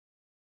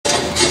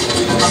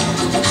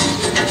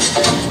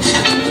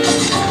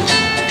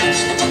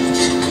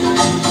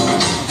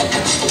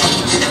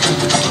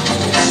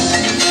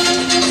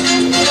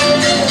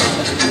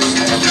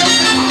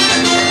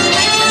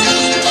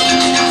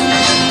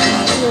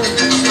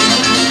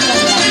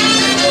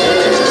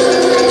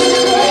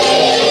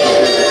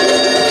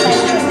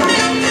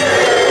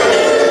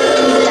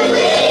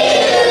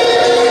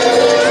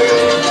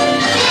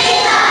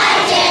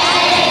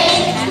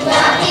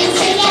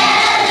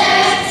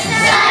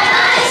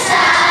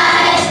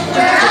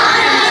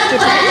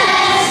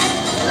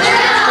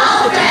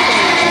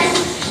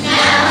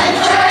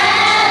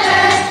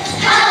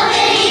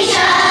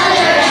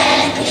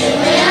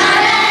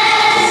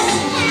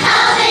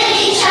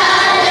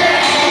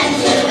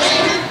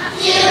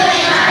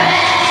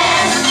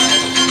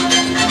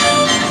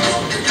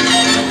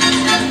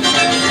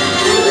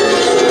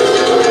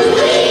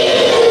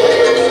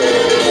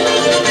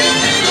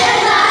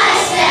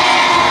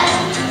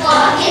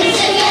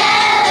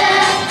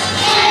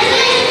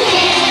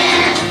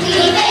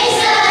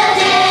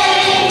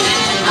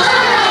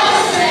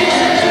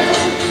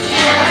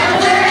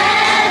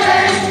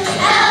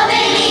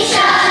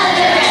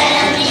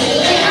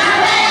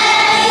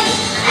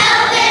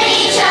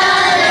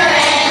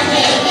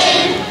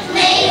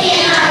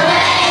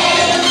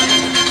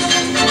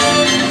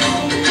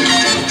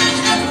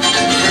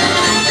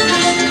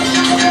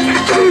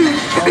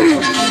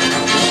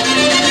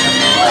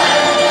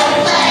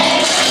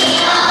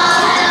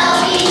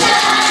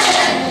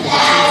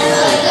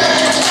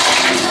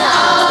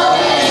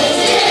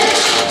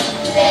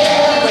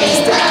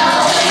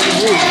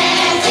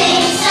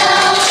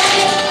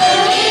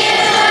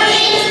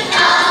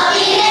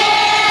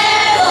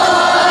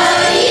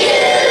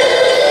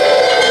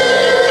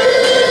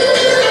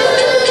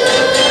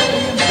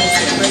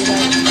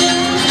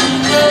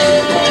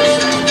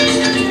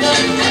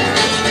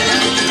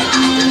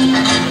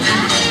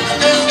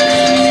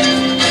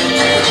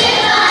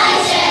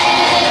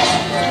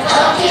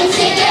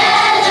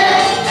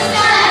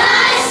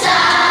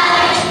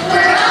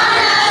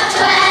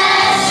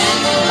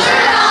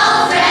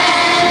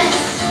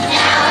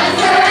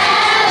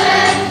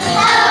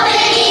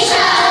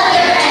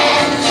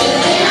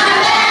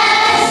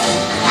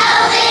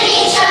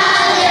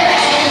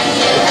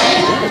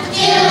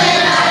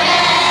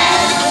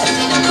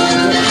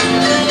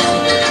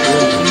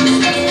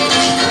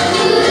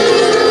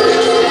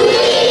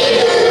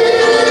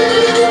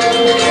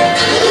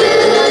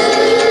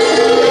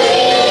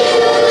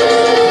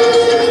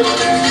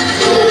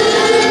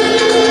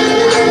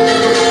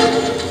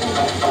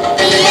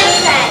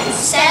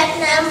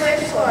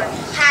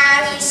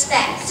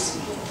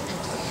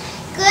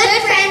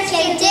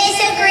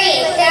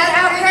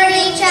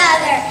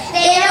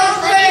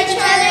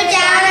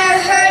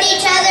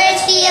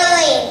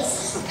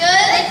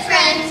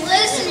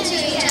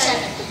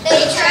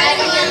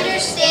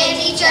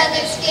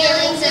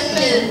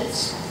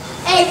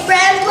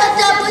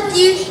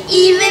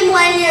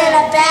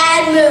a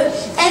bad mood,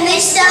 and they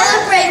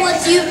celebrate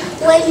with you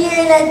when you're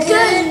in a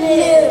good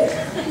mood.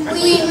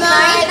 We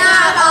might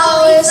not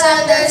always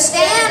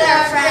understand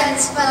our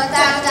friends, but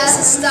that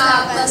doesn't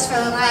stop us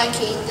from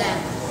liking them.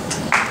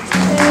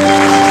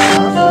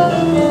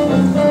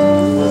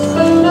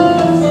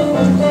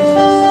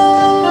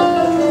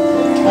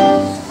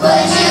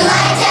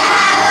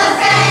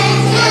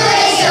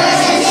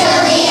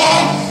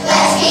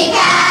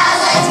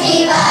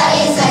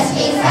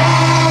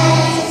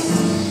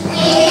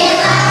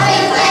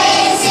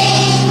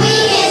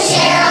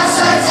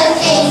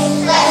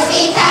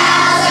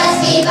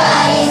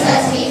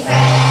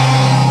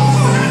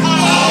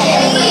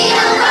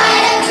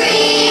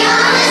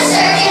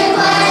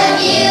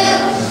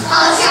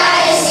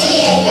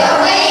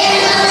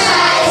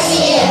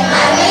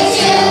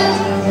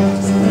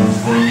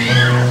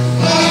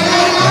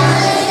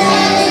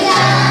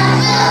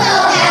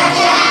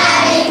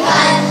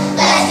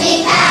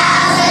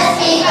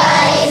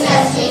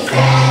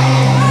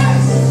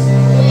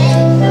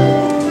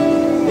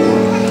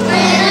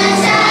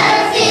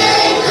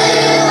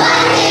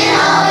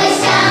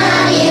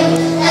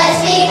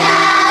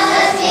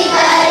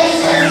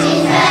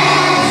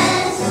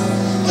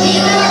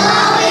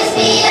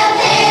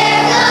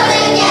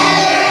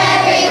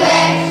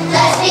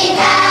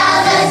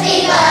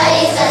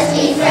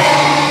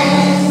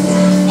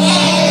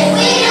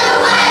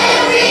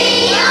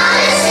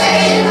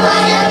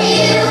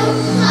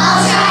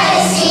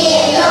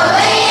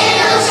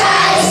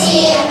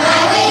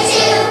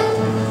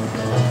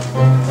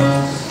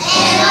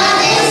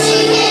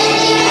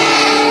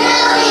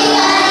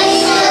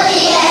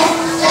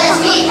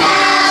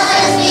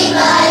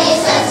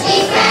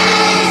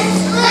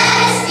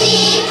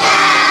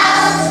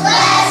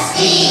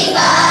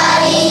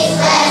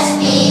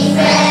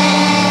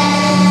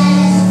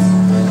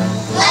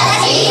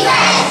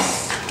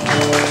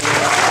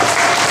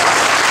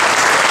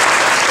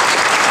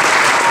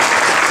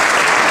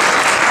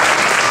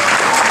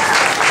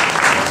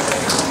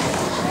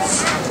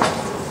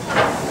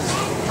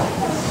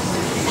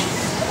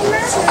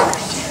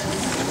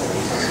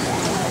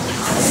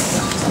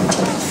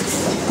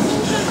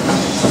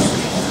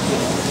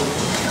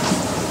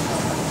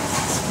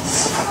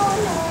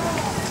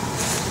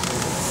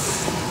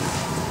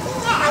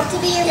 To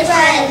be your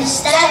friend.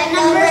 Step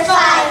number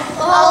 5,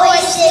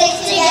 always stick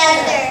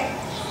together.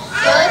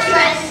 Good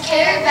friends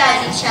care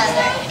about each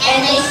other,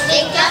 and they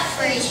stick up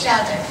for each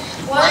other.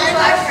 One of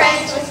our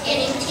friends was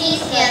getting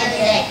teased the other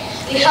day.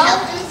 We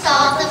helped him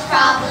solve the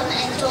problem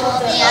and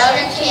told the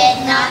other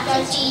kid not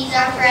to tease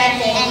our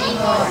friend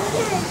anymore.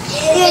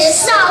 If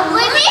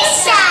someone is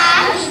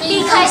sad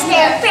because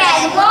their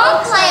friend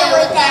won't play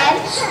with them,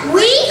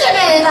 we can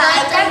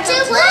invite them to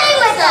play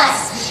with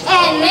us.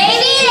 And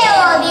maybe they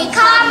will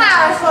become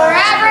our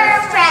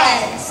forever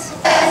friends.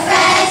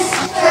 Friends.